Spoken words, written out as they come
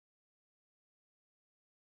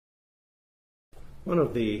One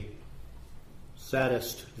of the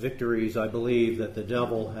saddest victories, I believe, that the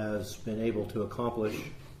devil has been able to accomplish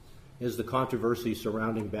is the controversy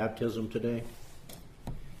surrounding baptism today.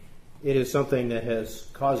 It is something that has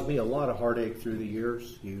caused me a lot of heartache through the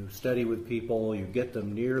years. You study with people, you get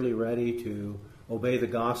them nearly ready to obey the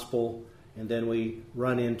gospel, and then we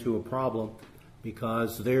run into a problem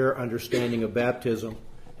because their understanding of baptism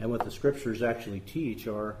and what the scriptures actually teach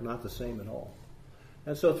are not the same at all.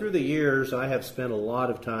 And so through the years, I have spent a lot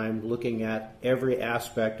of time looking at every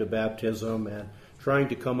aspect of baptism and trying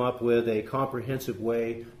to come up with a comprehensive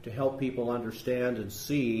way to help people understand and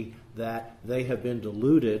see that they have been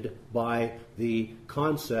deluded by the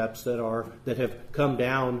concepts that have come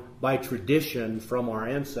down by tradition from our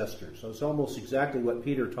ancestors. So it's almost exactly what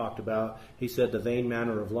Peter talked about. He said the vain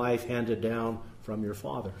manner of life handed down from your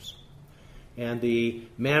fathers. And the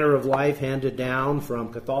manner of life handed down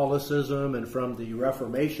from Catholicism and from the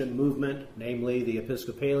Reformation movement, namely the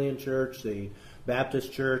Episcopalian Church, the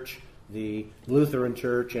Baptist Church, the Lutheran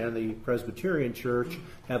Church, and the Presbyterian Church,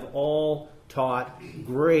 have all taught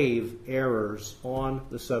grave errors on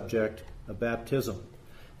the subject of baptism.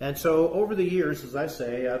 And so over the years, as I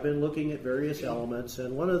say, I've been looking at various elements,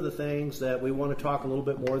 and one of the things that we want to talk a little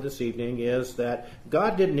bit more this evening is that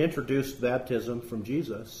God didn't introduce baptism from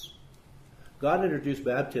Jesus. God introduced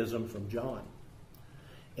baptism from John.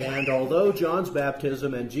 And although John's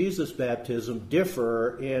baptism and Jesus' baptism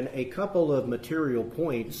differ in a couple of material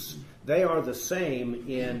points, they are the same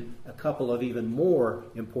in a couple of even more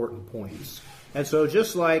important points. And so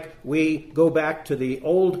just like we go back to the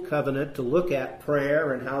Old Covenant to look at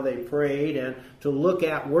prayer and how they prayed and to look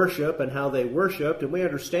at worship and how they worshiped, and we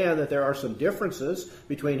understand that there are some differences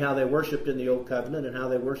between how they worshiped in the Old Covenant and how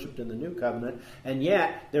they worshiped in the New Covenant, and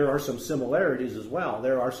yet there are some similarities as well.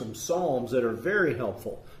 There are some psalms that are very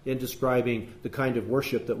helpful in describing the kind of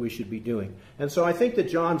worship that we should be doing. And so I think that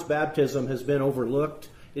John's baptism has been overlooked.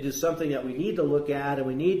 It is something that we need to look at, and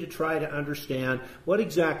we need to try to understand what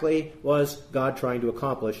exactly was God trying to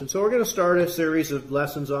accomplish. And so we're going to start a series of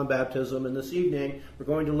lessons on baptism, and this evening we're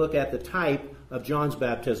going to look at the type of John's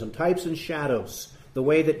baptism, types and shadows, the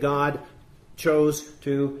way that God chose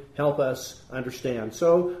to help us understand.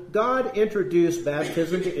 So God introduced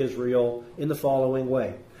baptism to Israel in the following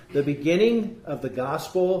way. The beginning of the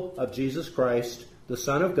gospel of Jesus Christ, the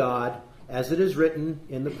Son of God, as it is written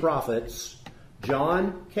in the prophets,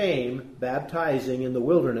 John came baptizing in the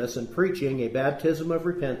wilderness and preaching a baptism of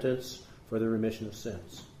repentance for the remission of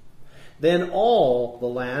sins. Then all the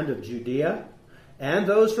land of Judea and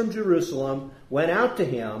those from Jerusalem went out to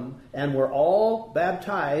him and were all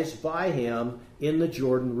baptized by him in the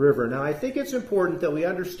Jordan River. Now, I think it's important that we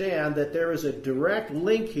understand that there is a direct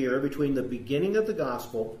link here between the beginning of the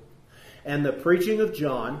gospel and the preaching of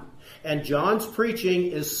John. And John's preaching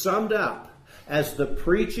is summed up as the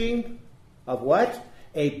preaching of what?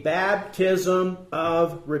 A baptism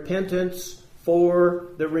of repentance for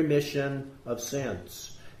the remission of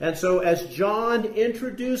sins. And so as John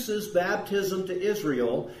introduces baptism to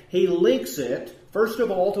Israel, he links it, first of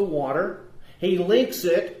all, to water. He links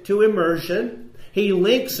it to immersion. He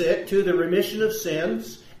links it to the remission of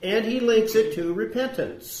sins. And he links it to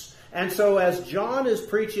repentance. And so as John is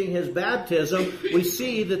preaching his baptism, we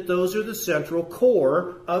see that those are the central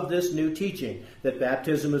core of this new teaching. That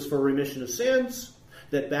baptism is for remission of sins,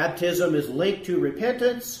 that baptism is linked to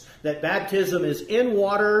repentance, that baptism is in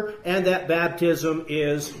water, and that baptism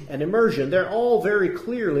is an immersion. They're all very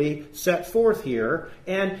clearly set forth here,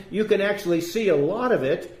 and you can actually see a lot of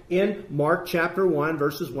it in Mark chapter 1,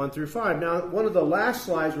 verses 1 through 5. Now, one of the last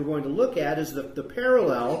slides we're going to look at is the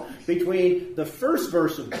parallel between the first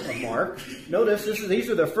verse of Mark. Notice these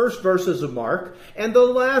are the first verses of Mark and the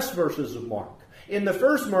last verses of Mark. In the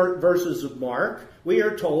first verses of Mark, we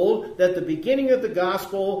are told that the beginning of the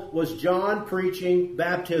gospel was John preaching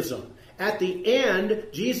baptism. At the end,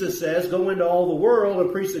 Jesus says, go into all the world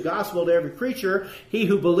and preach the gospel to every creature. He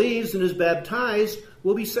who believes and is baptized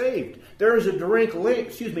will be saved. There is a direct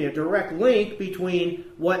link between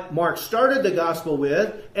what Mark started the gospel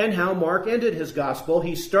with and how Mark ended his gospel.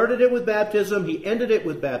 He started it with baptism. He ended it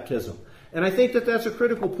with baptism. And I think that that's a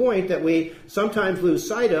critical point that we sometimes lose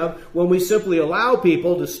sight of when we simply allow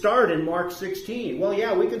people to start in Mark 16. Well,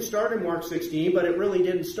 yeah, we can start in Mark 16, but it really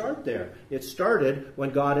didn't start there. It started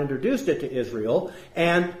when God introduced it to Israel,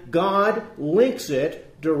 and God links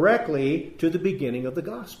it directly to the beginning of the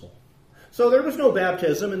gospel. So there was no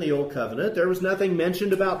baptism in the Old Covenant. There was nothing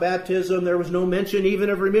mentioned about baptism. There was no mention even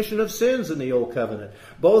of remission of sins in the Old Covenant.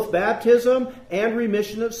 Both baptism and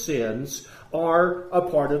remission of sins are a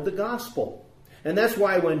part of the gospel. And that's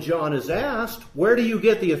why when John is asked, where do you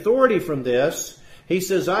get the authority from this? He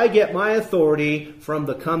says, I get my authority from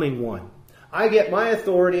the coming one. I get my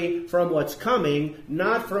authority from what's coming,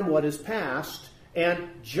 not from what is past. And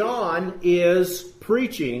John is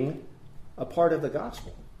preaching a part of the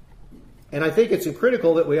gospel. And I think it's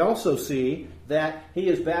critical that we also see that he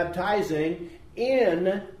is baptizing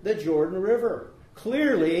in the Jordan River.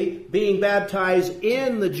 Clearly being baptized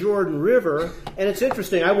in the Jordan River. And it's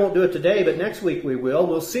interesting, I won't do it today, but next week we will.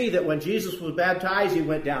 We'll see that when Jesus was baptized, he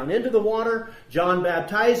went down into the water. John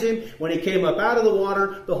baptized him. When he came up out of the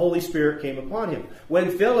water, the Holy Spirit came upon him. When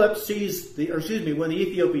when the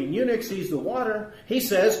Ethiopian eunuch sees the water, he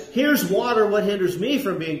says, here's water, what hinders me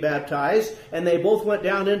from being baptized? And they both went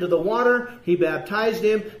down into the water. He baptized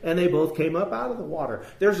him, and they both came up out of the water.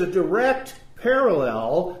 There's a direct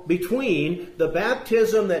parallel between the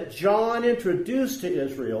baptism that John introduced to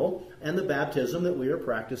Israel and the baptism that we are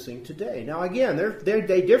practicing today. Now again,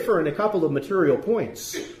 they differ in a couple of material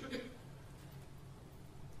points.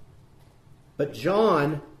 But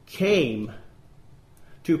John came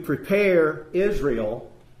to prepare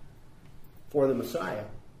Israel for the Messiah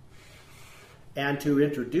and to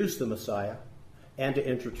introduce the Messiah and to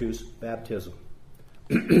introduce baptism.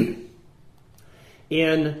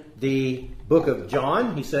 In the book of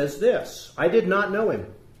John, he says this, I did not know him,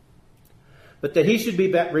 but that he should be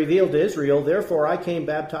revealed to Israel, therefore I came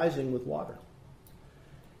baptizing with water.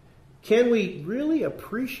 Can we really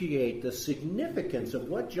appreciate the significance of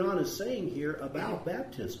what John is saying here about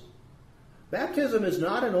baptism? Baptism is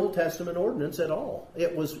not an Old Testament ordinance at all.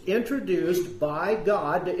 It was introduced by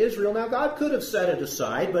God to Israel. Now, God could have set it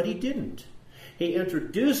aside, but he didn't. He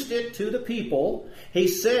introduced it to the people. He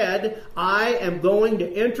said, I am going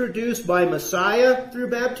to introduce my Messiah through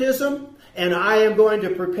baptism, and I am going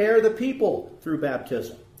to prepare the people through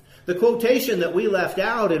baptism. The quotation that we left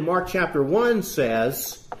out in Mark chapter 1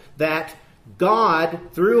 says that God,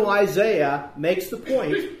 through Isaiah, makes the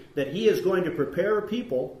point that he is going to prepare a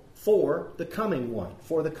people for the coming one,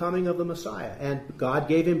 for the coming of the Messiah. And God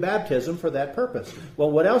gave him baptism for that purpose. Well,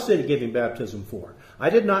 what else did he give him baptism for? I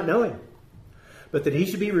did not know him, but that he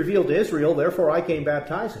should be revealed to Israel, therefore I came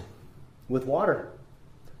baptizing with water.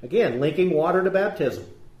 Again, linking water to baptism.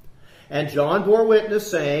 And John bore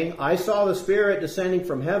witness, saying, I saw the Spirit descending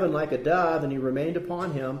from heaven like a dove, and he remained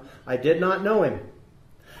upon him. I did not know him,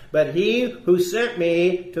 but he who sent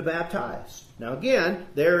me to baptize. Now again,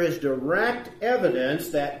 there is direct evidence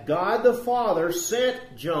that God the Father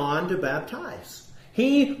sent John to baptize.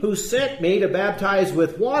 He who sent me to baptize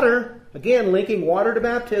with water, again linking water to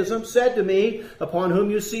baptism, said to me, upon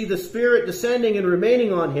whom you see the Spirit descending and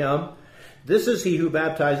remaining on him, this is he who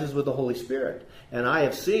baptizes with the Holy Spirit. And I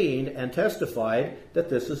have seen and testified that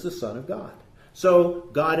this is the Son of God. So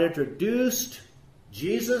God introduced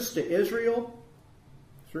Jesus to Israel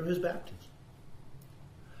through his baptism.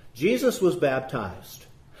 Jesus was baptized.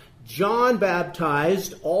 John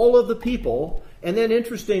baptized all of the people. And then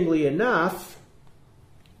interestingly enough,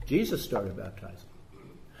 Jesus started baptizing.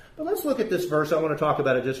 But let's look at this verse. I want to talk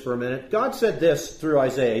about it just for a minute. God said this through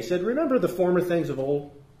Isaiah. He said, remember the former things of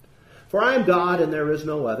old? For I am God and there is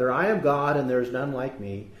no other. I am God and there is none like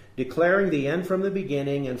me, declaring the end from the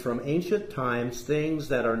beginning and from ancient times things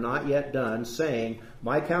that are not yet done, saying,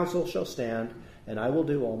 my counsel shall stand and I will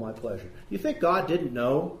do all my pleasure. You think God didn't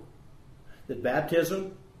know that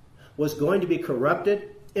baptism was going to be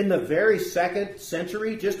corrupted in the very second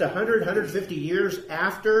century, just 150 years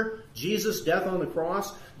after Jesus' death on the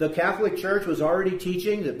cross? The Catholic Church was already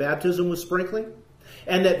teaching that baptism was sprinkling,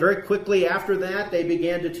 and that very quickly after that they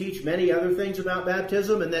began to teach many other things about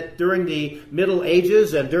baptism, and that during the Middle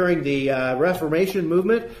Ages and during the Reformation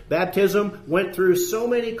movement, baptism went through so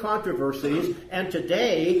many controversies, and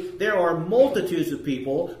today there are multitudes of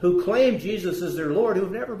people who claim Jesus as their Lord who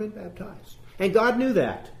have never been baptized. And God knew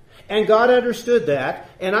that. And God understood that.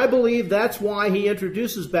 And I believe that's why he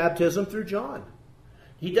introduces baptism through John.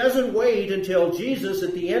 He doesn't wait until Jesus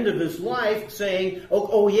at the end of his life saying,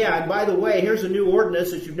 oh yeah, and by the way, here's a new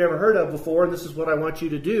ordinance that you've never heard of before, and this is what I want you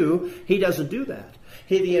to do. He doesn't do that.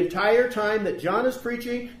 The entire time that John is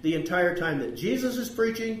preaching, the entire time that Jesus is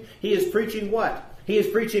preaching, he is preaching what? He is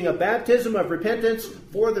preaching a baptism of repentance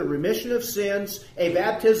for the remission of sins, a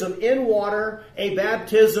baptism in water, a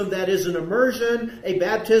baptism that is an immersion, a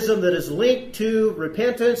baptism that is linked to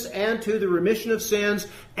repentance and to the remission of sins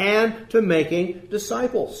and to making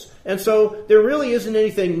disciples. And so there really isn't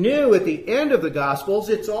anything new at the end of the Gospels.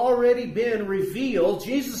 It's already been revealed.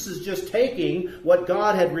 Jesus is just taking what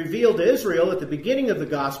God had revealed to Israel at the beginning of the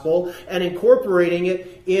Gospel and incorporating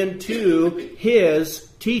it into his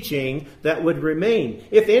teaching that would remain.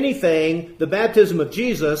 If anything, the baptism of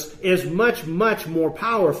Jesus is much, much more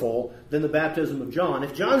powerful than the baptism of John.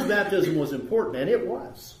 If John's baptism was important, and it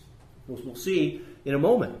was, we'll see in a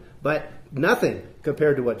moment, but nothing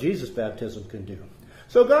compared to what Jesus' baptism can do.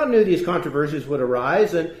 So God knew these controversies would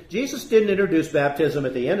arise, and Jesus didn't introduce baptism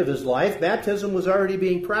at the end of his life. Baptism was already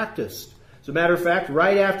being practiced. As a matter of fact,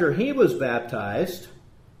 right after he was baptized,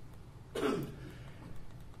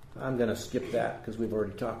 I'm going to skip that because we've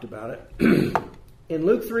already talked about it. In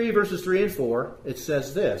Luke 3, verses 3 and 4, it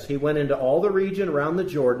says this: He went into all the region around the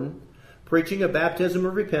Jordan, preaching a baptism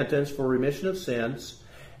of repentance for remission of sins,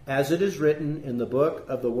 as it is written in the book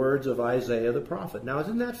of the words of Isaiah the prophet. Now,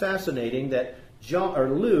 isn't that fascinating that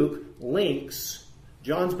Luke links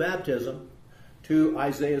John's baptism to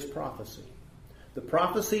Isaiah's prophecy? The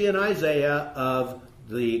prophecy in Isaiah of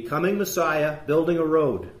the coming Messiah building a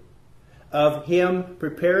road, of him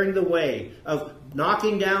preparing the way, of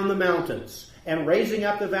knocking down the mountains and raising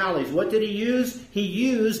up the valleys. What did he use? He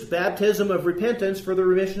used baptism of repentance for the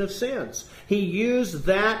remission of sins. He used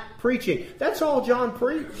that preaching. That's all John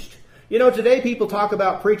preached. You know, today people talk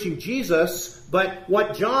about preaching Jesus, but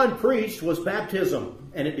what John preached was baptism,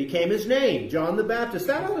 and it became his name, John the Baptist.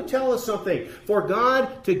 That ought to tell us something. For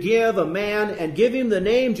God to give a man and give him the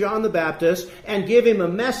name John the Baptist and give him a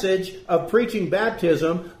message of preaching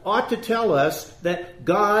baptism ought to tell us that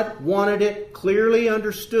God wanted it clearly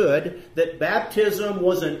understood that baptism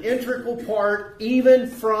was an integral part even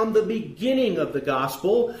from the beginning of the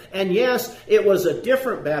gospel. And yes, it was a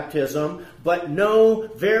different baptism, but no,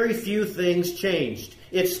 very few things changed.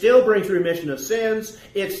 It still brings remission of sins.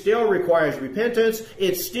 It still requires repentance.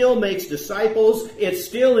 It still makes disciples. It's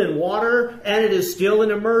still in water, and it is still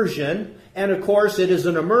in immersion. And of course, it is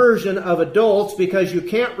an immersion of adults because you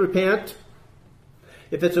can't repent.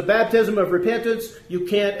 If it's a baptism of repentance, you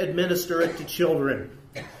can't administer it to children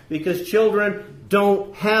because children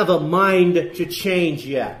don't have a mind to change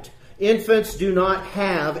yet. Infants do not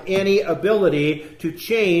have any ability to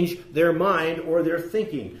change their mind or their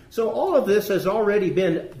thinking. So all of this has already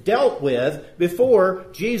been dealt with before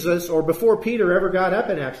Jesus or before Peter ever got up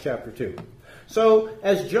in Acts chapter 2. So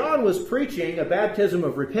as John was preaching a baptism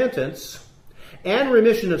of repentance and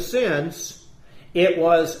remission of sins, it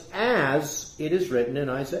was as it is written in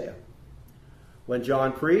Isaiah. When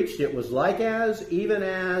John preached, it was like as, even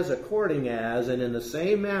as, according as, and in the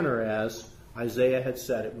same manner as Isaiah had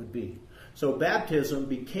said it would be. So baptism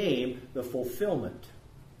became the fulfillment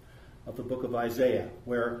of the book of Isaiah,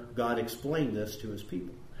 where God explained this to his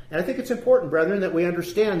people. And I think it's important, brethren, that we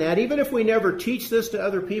understand that. Even if we never teach this to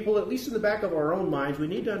other people, at least in the back of our own minds, we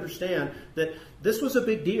need to understand that this was a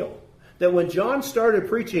big deal. That when John started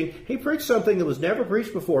preaching, he preached something that was never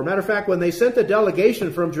preached before. Matter of fact, when they sent the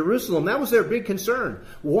delegation from Jerusalem, that was their big concern.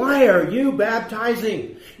 Why are you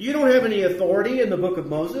baptizing? You don't have any authority in the book of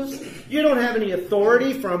Moses. You don't have any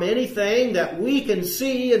authority from anything that we can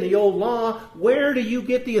see in the old law. Where do you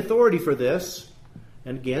get the authority for this?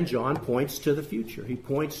 And again, John points to the future. He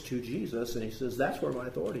points to Jesus, and he says, that's where my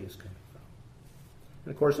authority is coming from.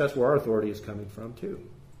 And of course, that's where our authority is coming from, too.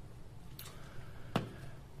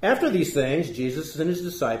 After these things, Jesus and his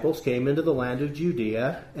disciples came into the land of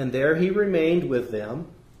Judea, and there he remained with them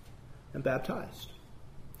and baptized.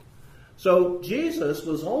 So Jesus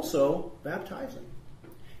was also baptizing.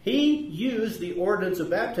 He used the ordinance of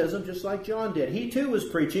baptism just like John did. He too was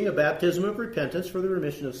preaching a baptism of repentance for the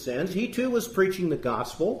remission of sins. He too was preaching the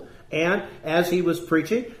gospel, and as he was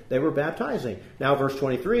preaching, they were baptizing. Now verse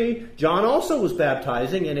 23, John also was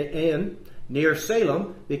baptizing in near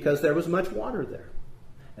Salem because there was much water there.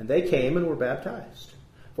 And they came and were baptized,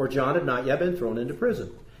 for John had not yet been thrown into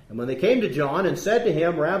prison. And when they came to John and said to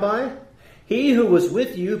him, Rabbi, he who was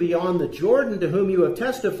with you beyond the Jordan, to whom you have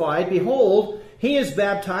testified, behold, he is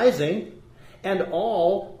baptizing, and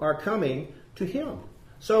all are coming to him.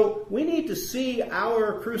 So we need to see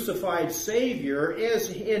our crucified Savior is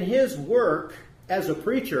in his work as a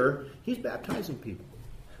preacher. He's baptizing people.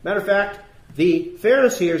 Matter of fact, the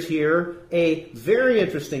Pharisees here a very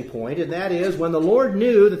interesting point, and that is when the Lord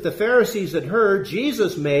knew that the Pharisees had heard,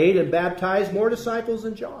 Jesus made and baptized more disciples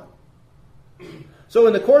than John. So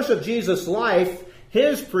in the course of Jesus' life,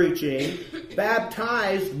 his preaching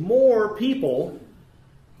baptized more people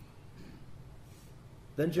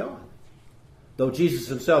than John. Though Jesus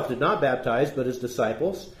himself did not baptize, but his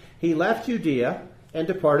disciples, he left Judea and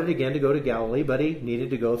departed again to go to Galilee, but he needed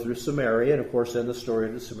to go through Samaria, and of course then the story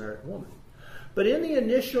of the Samaritan woman. But in the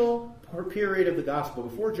initial period of the gospel,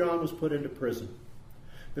 before John was put into prison,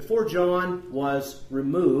 before John was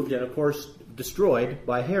removed and, of course, destroyed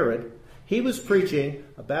by Herod, he was preaching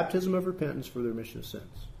a baptism of repentance for the remission of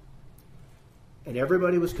sins. And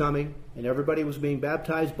everybody was coming, and everybody was being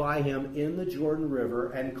baptized by him in the Jordan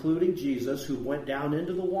River, including Jesus, who went down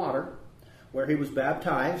into the water where he was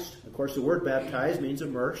baptized. Of course, the word baptized means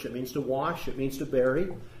immerse. It means to wash. It means to bury.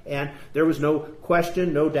 And there was no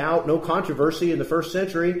question, no doubt, no controversy in the first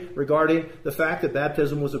century regarding the fact that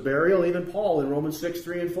baptism was a burial. Even Paul in Romans 6,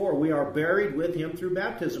 3 and 4, we are buried with him through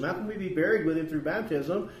baptism. How can we be buried with him through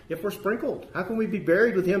baptism if we're sprinkled? How can we be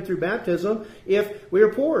buried with him through baptism if we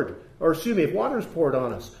are poured? Or if water is poured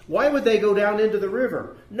on us? Why would they go down into the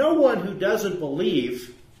river? No one who doesn't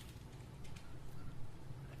believe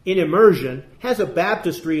in immersion has a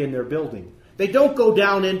baptistry in their building. They don't go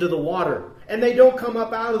down into the water, and they don't come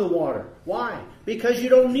up out of the water. Why? Because you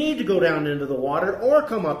don't need to go down into the water or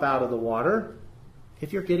come up out of the water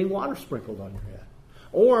if you're getting water sprinkled on your head.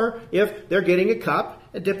 Or if they're getting a cup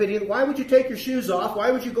and dip it in. Why would you take your shoes off?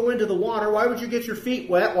 Why would you go into the water? Why would you get your feet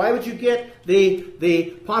wet? Why would you get the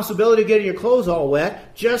possibility of getting your clothes all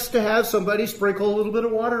wet just to have somebody sprinkle a little bit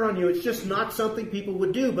of water on you? It's just not something people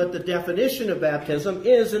would do. But the definition of baptism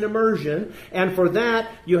is an immersion. And for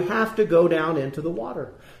that, you have to go down into the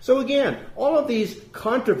water. So again, all of these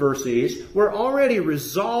controversies were already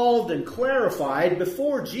resolved and clarified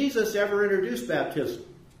before Jesus ever introduced baptism,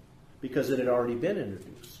 because it had already been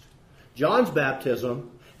introduced. John's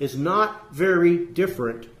baptism is not very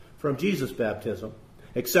different from Jesus' baptism,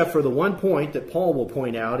 except for the one point that Paul will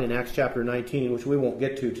point out in Acts chapter 19, which we won't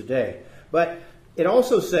get to today. But it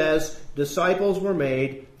also says disciples were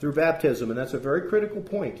made through baptism, and that's a very critical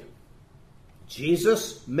point.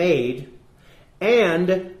 Jesus made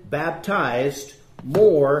and baptized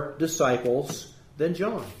more disciples than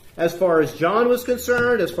John. As far as John was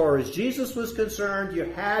concerned, as far as Jesus was concerned, you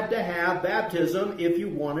had to have baptism if you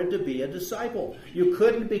wanted to be a disciple. You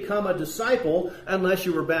couldn't become a disciple unless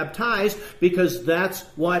you were baptized, because that's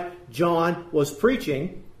what John was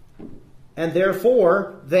preaching. And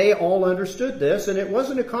therefore, they all understood this, and it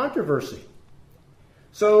wasn't a controversy.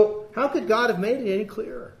 So, how could God have made it any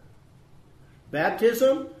clearer?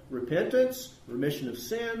 Baptism, repentance, remission of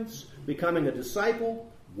sins, becoming a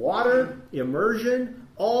disciple, water, immersion,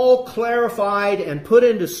 all clarified and put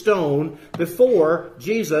into stone before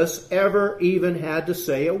Jesus ever even had to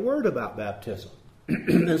say a word about baptism.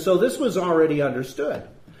 And so this was already understood.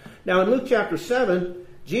 Now in Luke chapter 7,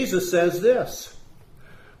 Jesus says this: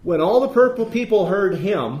 when all the people heard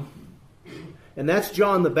him, and that's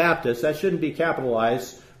John the Baptist, that shouldn't be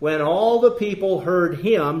capitalized, when all the people heard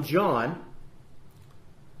him, John,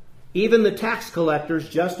 even the tax collectors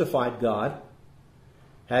justified God,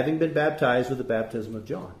 having been baptized with the baptism of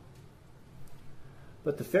John.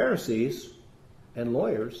 But the Pharisees and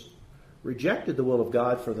lawyers rejected the will of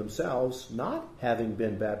God for themselves, not having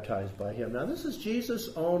been baptized by him. Now, this is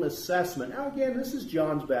Jesus' own assessment. Now, again, this is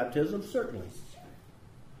John's baptism, certainly.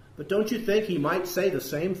 But don't you think he might say the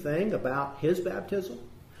same thing about his baptism?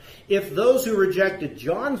 If those who rejected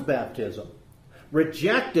John's baptism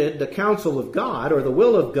rejected the counsel of God, or the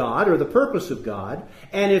will of God, or the purpose of God,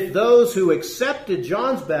 and if those who accepted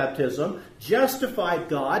John's baptism justified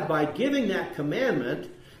God by giving that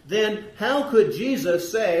commandment, then how could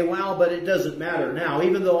Jesus say, well, but it doesn't matter now,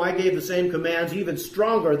 even though I gave the same commands even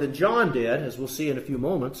stronger than John did, as we'll see in a few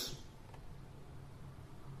moments.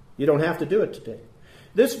 You don't have to do it today.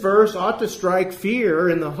 This verse ought to strike fear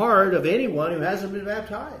in the heart of anyone who hasn't been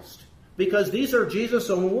baptized, because these are Jesus'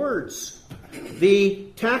 own words. The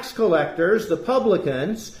tax collectors, the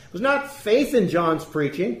publicans, it was not faith in John's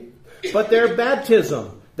preaching, but their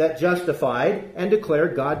baptism that justified and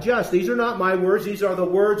declared God just. These are not my words. These are the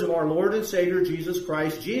words of our Lord and Savior, Jesus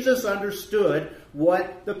Christ. Jesus understood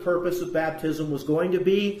what the purpose of baptism was going to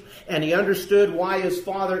be, and he understood why his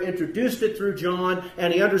Father introduced it through John,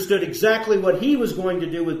 and he understood exactly what he was going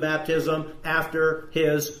to do with baptism after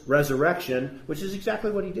his resurrection, which is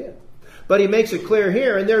exactly what he did. But he makes it clear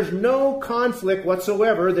here, and there's no conflict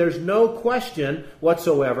whatsoever, there's no question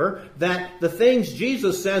whatsoever, that the things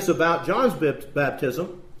Jesus says about John's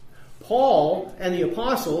baptism, Paul and the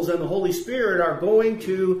apostles and the Holy Spirit are going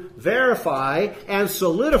to verify and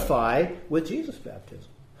solidify with Jesus' baptism.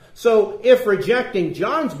 So if rejecting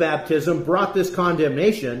John's baptism brought this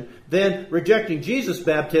condemnation, then rejecting Jesus'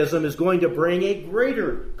 baptism is going to bring a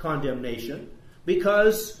greater condemnation,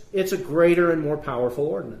 because it's a greater and more powerful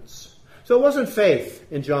ordinance. So it wasn't faith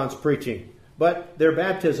in John's preaching, but their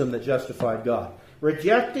baptism that justified God.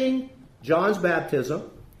 Rejecting John's baptism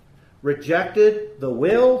rejected the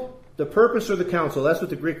will, the purpose, or the counsel. That's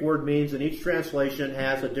what the Greek word means, and each translation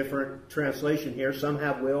has a different translation here. Some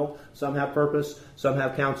have will, some have purpose, some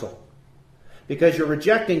have counsel. Because you're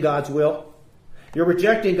rejecting God's will, you're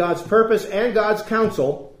rejecting God's purpose and God's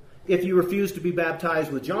counsel if you refuse to be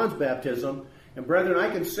baptized with John's baptism. And brethren, I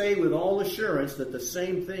can say with all assurance that the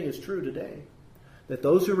same thing is true today. that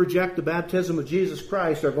those who reject the baptism of Jesus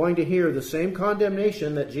Christ are going to hear the same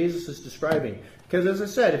condemnation that Jesus is describing. Because as I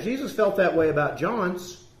said, if Jesus felt that way about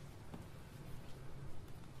John's,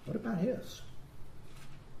 what about his?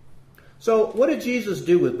 So what did Jesus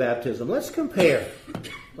do with baptism? Let's compare.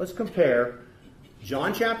 Let's compare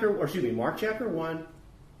Mark chapter 1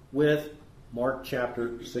 with Mark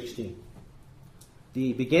chapter 16.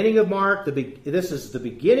 The beginning of Mark, this is the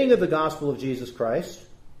beginning of the gospel of Jesus Christ.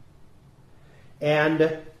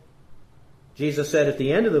 And Jesus said at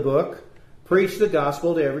the end of the book, preach the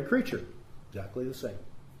gospel to every creature. Exactly the same.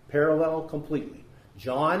 Parallel completely.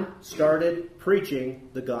 John started preaching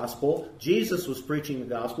the gospel. Jesus was preaching the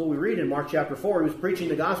gospel. We read in Mark chapter 4, he was preaching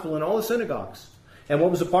the gospel in all the synagogues. And what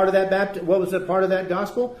was a part of that part of that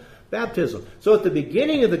gospel? Baptism. So at the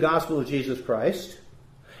beginning of the gospel of Jesus Christ,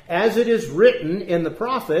 as it is written in the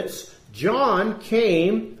prophets, John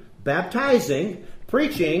came baptizing,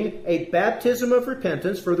 preaching a baptism of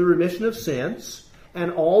repentance for the remission of sins, and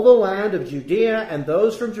all the land of Judea and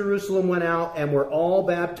those from Jerusalem went out and were all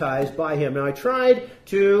baptized by him. Now I tried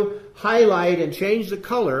to highlight and change the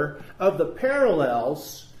color of the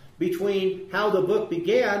parallels between how the book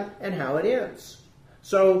began and how it ends.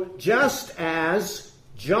 So just as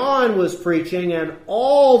John was preaching and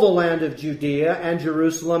all the land of Judea and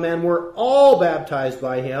Jerusalem and were all baptized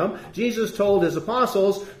by him, Jesus told his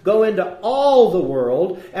apostles, go into all the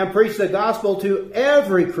world and preach the gospel to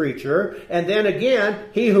every creature. And then again,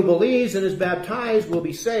 he who believes and is baptized will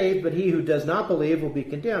be saved, but he who does not believe will be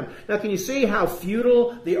condemned. Now can you see how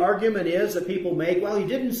futile the argument is that people make? Well, he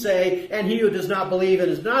didn't say, and he who does not believe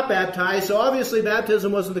and is not baptized, so obviously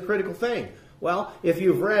baptism wasn't the critical thing. Well, if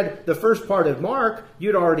you've read the first part of Mark,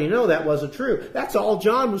 you'd already know that wasn't true. That's all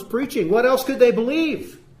John was preaching. What else could they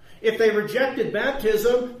believe? If they rejected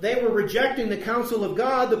baptism, they were rejecting the counsel of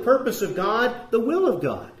God, the purpose of God, the will of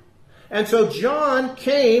God. And so John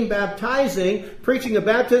came baptizing, preaching a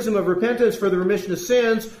baptism of repentance for the remission of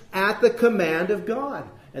sins at the command of God.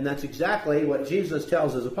 And that's exactly what Jesus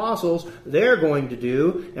tells his apostles they're going to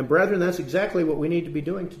do. And brethren, that's exactly what we need to be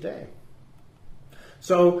doing today.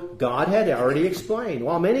 So God had already explained,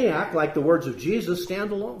 while many act like the words of Jesus stand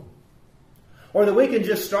alone. Or that we can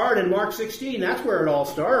just start in Mark 16. That's where it all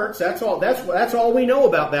starts. That's all we know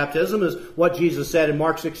about baptism is what Jesus said in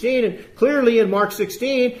Mark 16. And clearly in Mark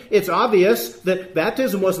 16, it's obvious that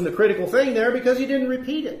baptism wasn't the critical thing there because he didn't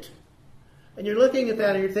repeat it. And you're looking at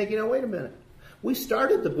that and you're thinking, oh, wait a minute. We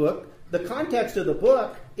started the book. The context of the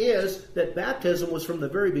book is that baptism was from the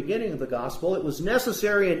very beginning of the gospel. It was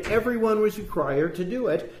necessary and everyone was required to do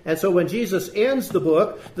it. And so when Jesus ends the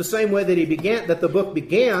book the same way that the book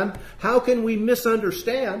began, how can we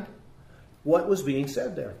misunderstand what was being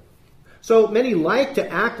said there? So many like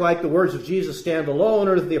to act like the words of Jesus stand alone,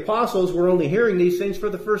 or that the apostles were only hearing these things for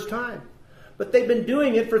the first time. But they've been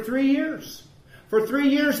doing it for 3 years. For 3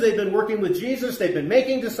 years they've been working with Jesus, they've been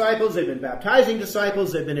making disciples, they've been baptizing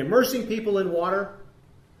disciples, they've been immersing people in water.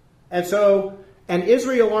 And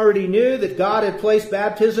Israel already knew that God had placed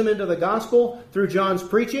baptism into the gospel through John's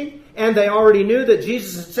preaching, and they already knew that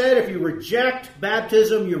Jesus had said if you reject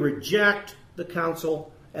baptism, you reject the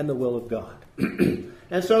counsel and the will of God.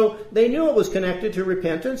 And so they knew it was connected to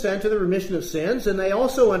repentance and to the remission of sins, and they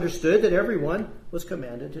also understood that everyone was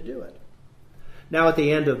commanded to do it. Now at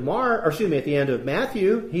the end of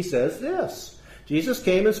Matthew, he says this. Jesus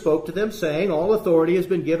came and spoke to them, saying, all authority has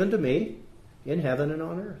been given to me in heaven and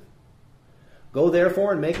on earth. Go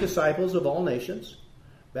therefore and make disciples of all nations,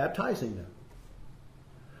 baptizing them.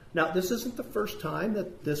 Now this isn't the first time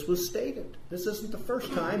that this was stated. This isn't the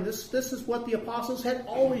first time. This is what the apostles had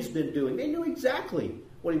always been doing. They knew exactly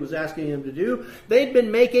what he was asking them to do. They'd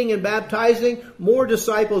been making and baptizing more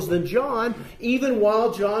disciples than John, even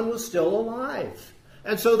while John was still alive.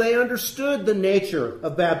 And so they understood the nature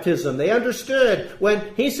of baptism. They understood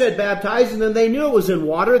when he said baptizing them, they knew it was in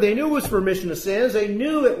water. They knew it was for remission of sins. They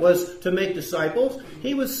knew it was to make disciples.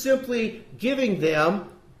 He was simply giving them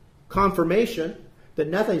confirmation that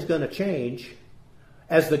nothing's going to change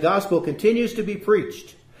as the gospel continues to be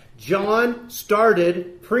preached. John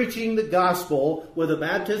started preaching the gospel with a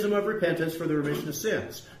baptism of repentance for the remission of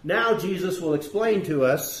sins. Now Jesus will explain to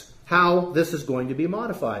us how this is going to be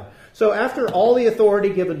modified. So after all the authority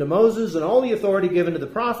given to Moses and all the authority given to the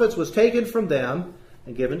prophets was taken from them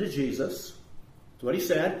and given to Jesus, that's what he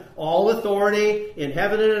said, all authority in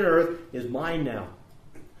heaven and on earth is mine now.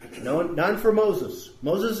 No, none for Moses.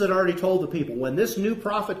 Moses had already told the people, when this new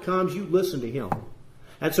prophet comes, you listen to him.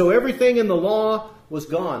 And so everything in the law was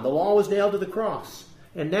gone. The law was nailed to the cross.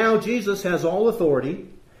 And now Jesus has all authority.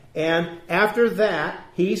 And after that,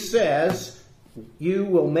 he says, you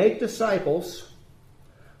will make disciples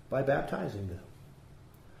by baptizing them.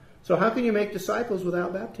 So how can you make disciples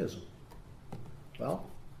without baptism? Well,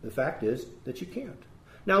 the fact is that you can't.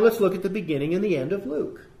 Now let's look at the beginning and the end of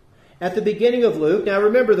Luke. At the beginning of Luke, now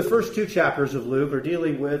remember the first 2 chapters of Luke are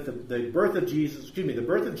dealing with the birth of Jesus, the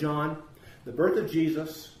birth of John, the birth of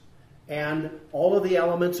Jesus, and all of the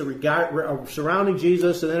elements surrounding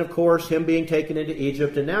Jesus, and then of course him being taken into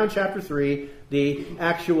Egypt. And now in chapter 3, the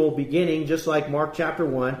actual beginning, just like Mark chapter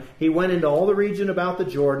 1, he went into all the region about the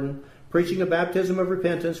Jordan, preaching a baptism of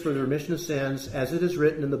repentance for the remission of sins, as it is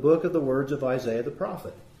written in the book of the words of Isaiah the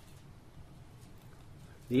prophet.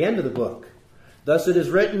 The end of the book. Thus it is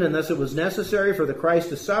written, and thus it was necessary for the Christ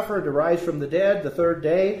to suffer and to rise from the dead the third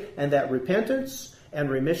day, and that repentance and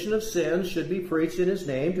remission of sins should be preached in his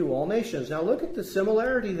name to all nations. Now look at the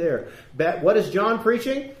similarity there. What is John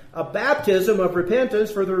preaching? A baptism of repentance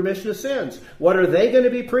for the remission of sins. What are they going to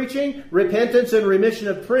be preaching? Repentance and remission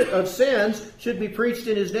of sins should be preached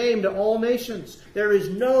in his name to all nations. There is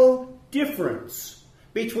no difference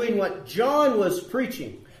between what John was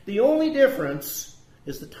preaching. The only difference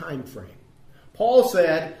is the time frame. Paul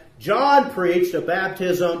said, John preached a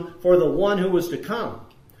baptism for the one who was to come.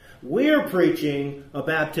 We're preaching a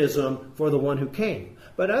baptism for the one who came.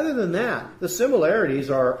 But other than that, the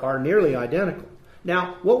similarities are nearly identical.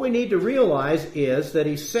 Now, what we need to realize is that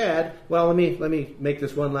he said, well, let me make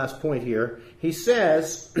this one last point here. He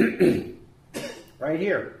says, right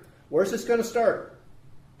here, where's this going to start?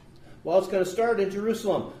 Well, it's going to start in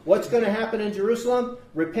Jerusalem. What's going to happen in Jerusalem?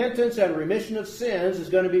 Repentance and remission of sins is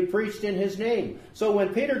going to be preached in his name. So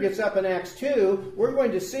when Peter gets up in Acts 2, we're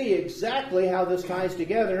going to see exactly how this ties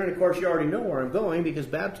together. And of course, you already know where I'm going because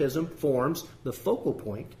baptism forms the focal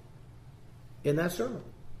point in that sermon.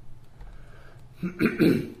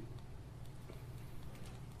 Of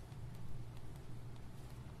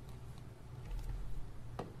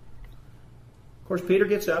course, Peter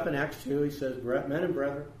gets up in Acts 2. He says, men and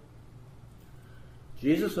brethren,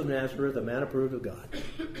 Jesus of Nazareth, a man approved of God,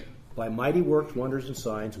 by mighty works, wonders, and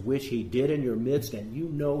signs, which he did in your midst, and you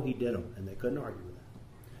know he did them, and they couldn't argue with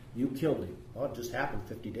that. You killed him. Well, it just happened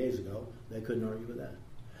 50 days ago. They couldn't argue with that.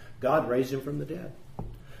 God raised him from the dead.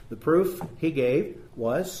 The proof he gave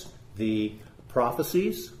was the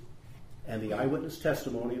prophecies and the eyewitness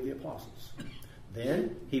testimony of the apostles.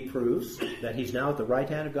 Then he proves that he's now at the right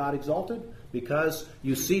hand of God exalted, because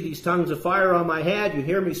you see these tongues of fire on my head, you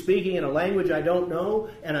hear me speaking in a language I don't know,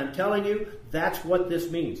 and I'm telling you, that's what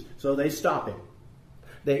this means. So they stop him.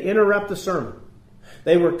 They interrupt the sermon.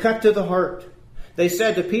 They were cut to the heart. They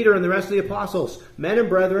said to Peter and the rest of the apostles, men and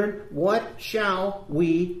brethren, what shall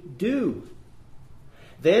we do?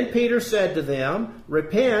 Then Peter said to them,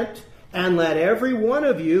 repent, and let every one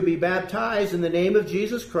of you be baptized in the name of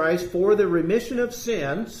Jesus Christ for the remission of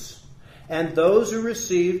sins, and those who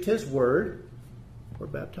received his word were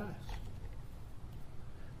baptized.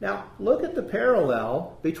 Now, look at the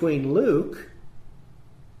parallel between Luke,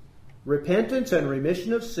 repentance and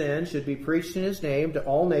remission of sin should be preached in his name to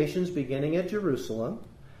all nations beginning at Jerusalem,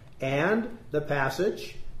 and the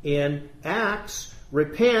passage in Acts,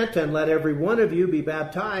 repent and let every one of you be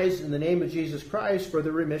baptized in the name of Jesus Christ for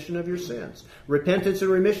the remission of your sins. Repentance and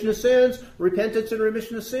remission of sins, repentance and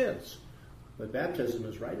remission of sins. But baptism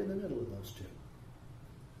is right in the middle of those two.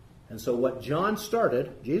 And so what John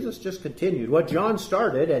started, Jesus just continued. What John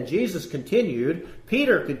started and Jesus continued,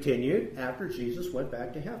 Peter continued after Jesus went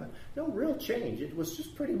back to heaven. No real change. It was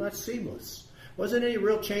just pretty much seamless. Wasn't any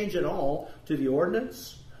real change at all to the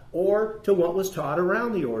ordinance or to what was taught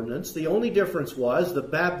around the ordinance. The only difference was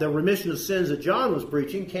the remission of sins that John was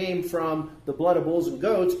preaching came from the blood of bulls and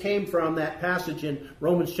goats, came from that passage in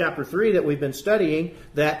Romans chapter 3 that we've been studying,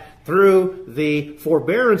 that through the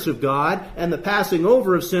forbearance of God and the passing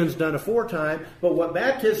over of sins done aforetime. But what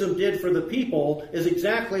baptism did for the people is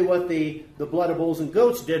exactly what the blood of bulls and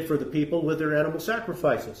goats did for the people with their animal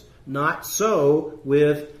sacrifices. Not so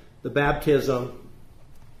with the baptism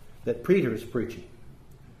that Peter is preaching.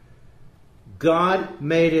 God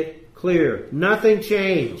made it clear. Nothing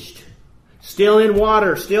changed. Still in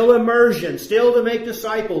water, still immersion, still to make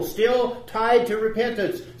disciples, still tied to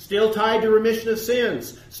repentance, still tied to remission of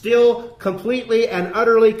sins, still completely and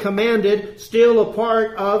utterly commanded, still a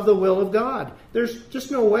part of the will of God. There's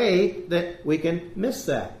just no way that we can miss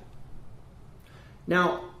that.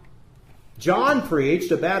 Now, John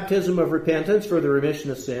preached a baptism of repentance for the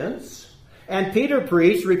remission of sins. And Peter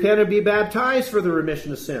preached, repent and be baptized for the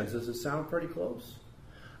remission of sins. Does it sound pretty close?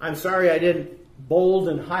 I'm sorry I didn't bold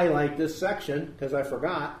and highlight this section because I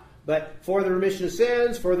forgot. But for the remission of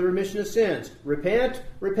sins, for the remission of sins. Repent,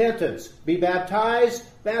 repentance. Be baptized,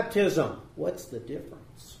 baptism. What's the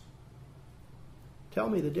difference? Tell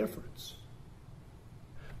me the difference.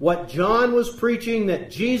 what John was preaching, that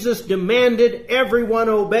Jesus demanded everyone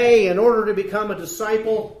obey in order to become a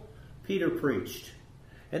disciple, Peter preached.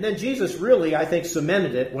 And then Jesus really, I think,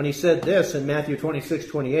 cemented it when he said this in Matthew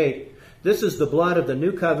 26:28. This is the blood of the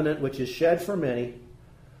new covenant which is shed for many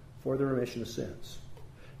for the remission of sins.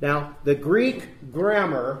 Now, the Greek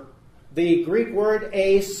grammar, the Greek word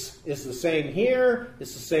ace is the same here,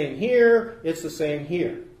 it's the same here, it's the same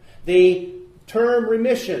here. The term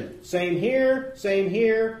remission, same here, same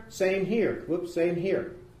here, same here. Whoops, same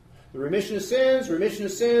here. The remission of sins, remission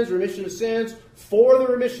of sins, remission of sins, for the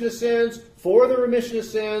remission of sins, for the remission of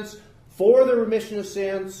sins, for the remission of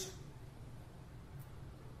sins.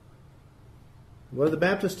 What do the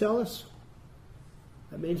Baptists tell us?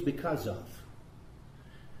 That means because of.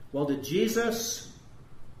 Well, did Jesus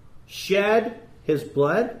shed his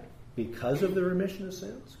blood because of the remission of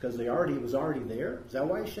sins? Because he was already there? Is that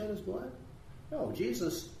why he shed his blood? No,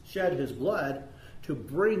 Jesus shed his blood to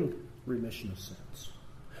bring remission of sins.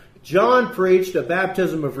 John preached a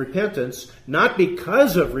baptism of repentance not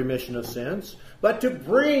because of remission of sins, but to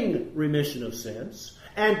bring remission of sins.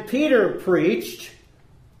 And Peter preached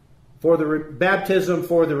for the baptism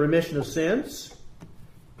for the remission of sins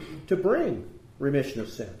to bring remission of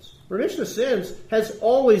sins. Remission of sins has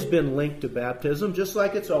always been linked to baptism, just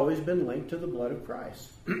like it's always been linked to the blood of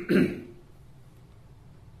Christ.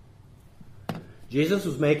 Jesus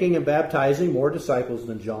was making and baptizing more disciples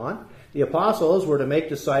than John. The apostles were to make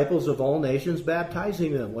disciples of all nations,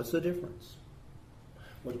 baptizing them. What's the difference?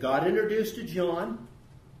 What God introduced to John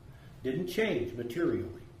didn't change materially.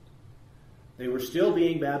 They were still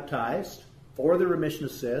being baptized for the remission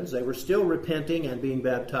of sins. They were still repenting and being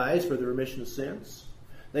baptized for the remission of sins.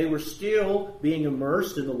 They were still being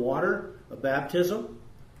immersed in the water of baptism,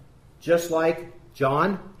 just like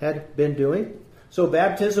John had been doing. So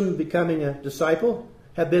baptism and becoming a disciple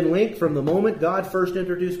have been linked from the moment God first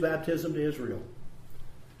introduced baptism to Israel.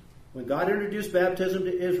 When God introduced baptism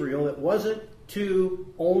to Israel, it wasn't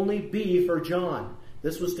to only be for John.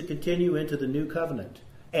 This was to continue into the new covenant.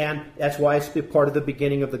 And that's why it's part of the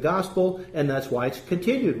beginning of the gospel, and that's why it's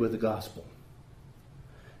continued with the gospel.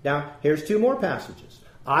 Now, here's two more passages.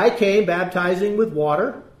 I came baptizing with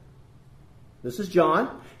water. This is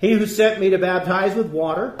John. He who sent me to baptize with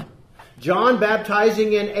water. John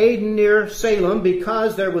baptizing in Aden near Salem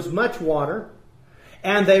because there was much water.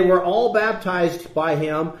 And they were all baptized by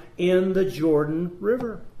him in the Jordan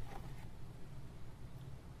River.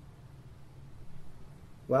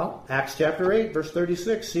 Well, Acts chapter 8, verse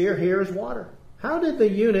 36, here is water. How did the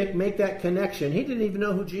eunuch make that connection? He didn't even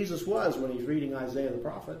know who Jesus was when he's reading Isaiah the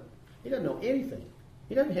prophet. He doesn't know anything.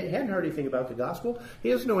 He hadn't heard anything about the gospel.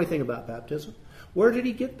 He doesn't know anything about baptism. Where did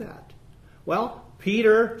he get that? Well,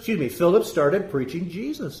 Philip started preaching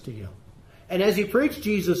Jesus to him. And as he preached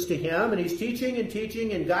Jesus to him, and he's teaching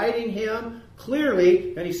and guiding him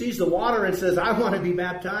clearly, and he sees the water and says, I want to be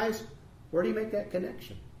baptized, where do you make that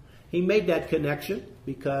connection? He made that connection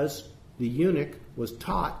because the eunuch was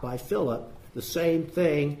taught by Philip the same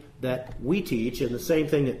thing that we teach, and the same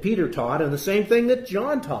thing that Peter taught, and the same thing that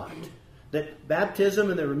John taught, that baptism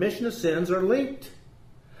and the remission of sins are linked.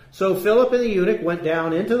 So Philip and the eunuch went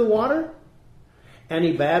down into the water, and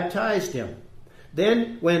he baptized him.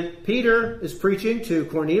 Then when Peter is preaching to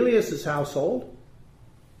Cornelius' household,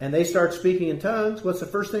 and they start speaking in tongues, what's the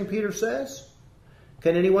first thing Peter says?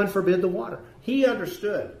 Can anyone forbid the water? He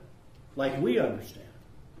understood, like we understand,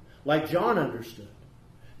 like John understood,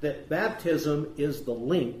 that baptism is the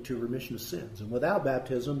link to remission of sins. And without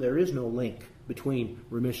baptism, there is no link between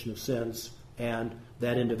remission of sins and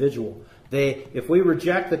that individual. If we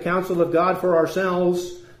reject the counsel of God for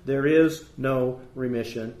ourselves, there is no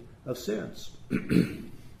remission of sins.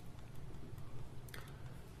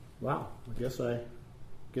 Wow, I guess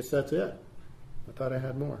that's it. I thought I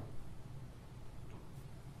had more.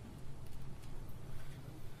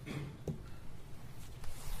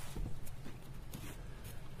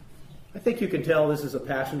 I think you can tell this is a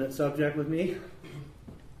passionate subject with me.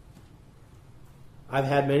 I've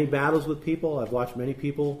had many battles with people. I've watched many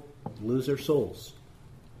people lose their souls,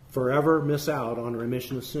 forever miss out on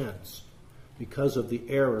remission of sins because of the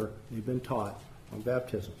error they've been taught on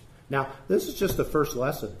baptism. Now, this is just the first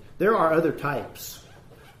lesson. There are other types.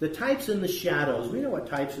 The types and the shadows. We know what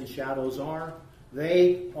types and shadows are.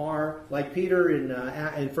 They are, like Peter in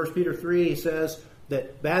 1 Peter 3, he says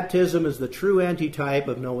that baptism is the true antitype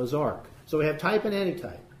of Noah's Ark. So we have type and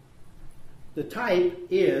antitype. The type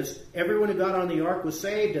is everyone who got on the ark was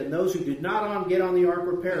saved, and those who did not get on the ark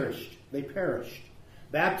were perished. They perished.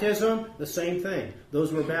 Baptism, the same thing.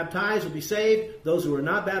 Those who were baptized will be saved. Those who are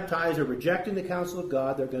not baptized are rejecting the counsel of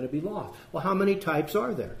God. They're going to be lost. Well, how many types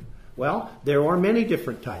are there? Well, there are many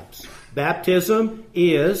different types. Baptism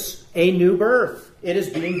is a new birth. It is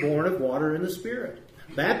being born of water and the Spirit.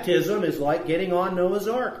 Baptism is like getting on Noah's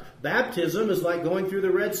Ark. Baptism is like going through the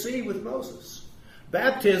Red Sea with Moses.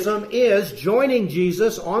 Baptism is joining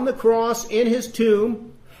Jesus on the cross, in his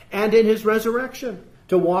tomb, and in his resurrection,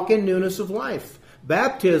 to walk in newness of life.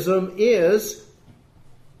 Baptism is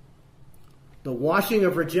the washing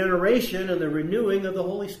of regeneration and the renewing of the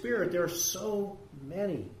Holy Spirit. There are so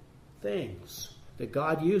many things that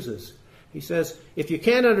God uses. He says, if you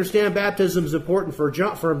can't understand baptism is important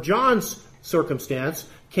from John's circumstance,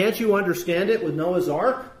 can't you understand it with Noah's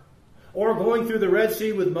Ark? Or going through the Red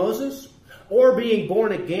Sea with Moses? Or being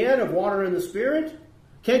born again of water and the Spirit?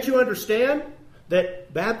 Can't you understand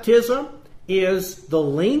that baptism is the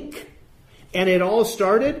link? And it all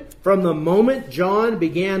started from the moment John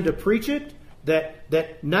began to preach it, that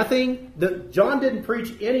John didn't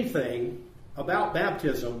preach anything about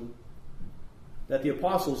baptism that the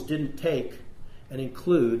apostles didn't take and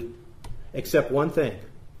include, except one thing.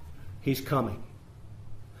 He's coming.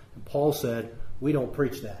 And Paul said, we don't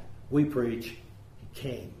preach that. We preach, he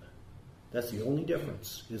came. That's the only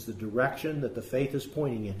difference, is the direction that the faith is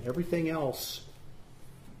pointing in. Everything else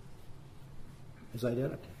is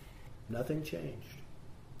identical. Nothing changed.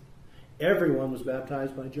 Everyone was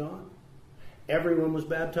baptized by John. Everyone was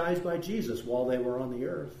baptized by Jesus while they were on the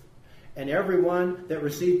earth. And everyone that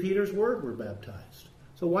received Peter's word were baptized.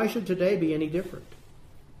 So why should today be any different?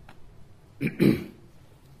 As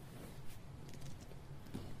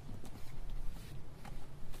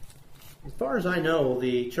far as I know,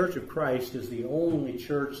 the Church of Christ is the only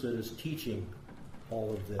church that is teaching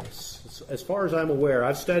all of this. As far as I'm aware,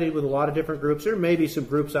 I've studied with a lot of different groups. There may be some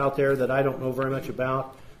groups out there that I don't know very much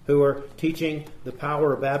about who are teaching the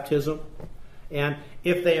power of baptism. And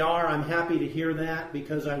if they are, I'm happy to hear that,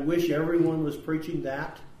 because I wish everyone was preaching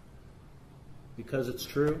that, because it's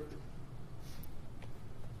true.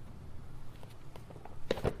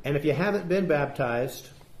 And if you haven't been baptized,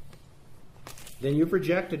 then you've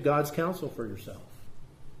rejected God's counsel for yourself.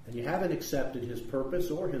 And you haven't accepted his purpose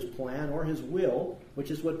or his plan or his will,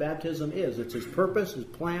 which is what baptism is. It's his purpose, his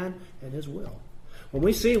plan, and his will. When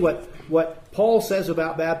we see what Paul says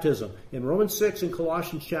about baptism in Romans 6 and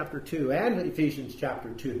Colossians chapter 2 and Ephesians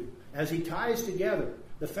chapter 2, as he ties together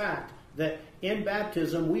the fact that in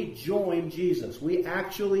baptism we join Jesus. We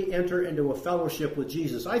actually enter into a fellowship with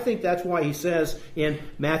Jesus. I think that's why he says in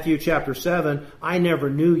Matthew chapter 7, I never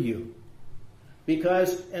knew you.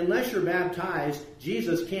 Because unless you're baptized,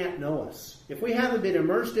 Jesus can't know us. If we haven't been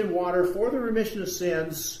immersed in water for the remission of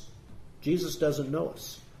sins, Jesus doesn't know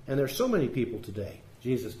us. And there's so many people today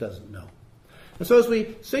Jesus doesn't know. And so as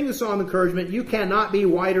we sing the song of encouragement, you cannot be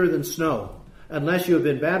whiter than snow unless you have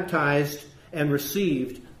been baptized and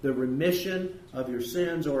received the remission of your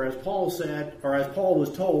sins, or as Paul said, or as Paul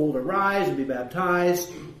was told, arise and be baptized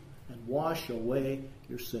and wash away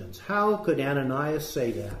your sins. How could Ananias say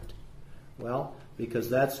that? Well, because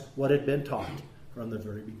that's what had been taught from the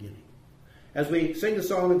very beginning. As we sing the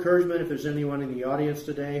song of encouragement, if there's anyone in the audience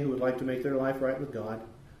today who would like to make their life right with God,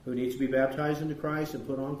 who needs to be baptized into Christ and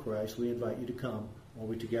put on Christ, we invite you to come while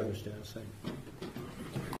we together stand and sing.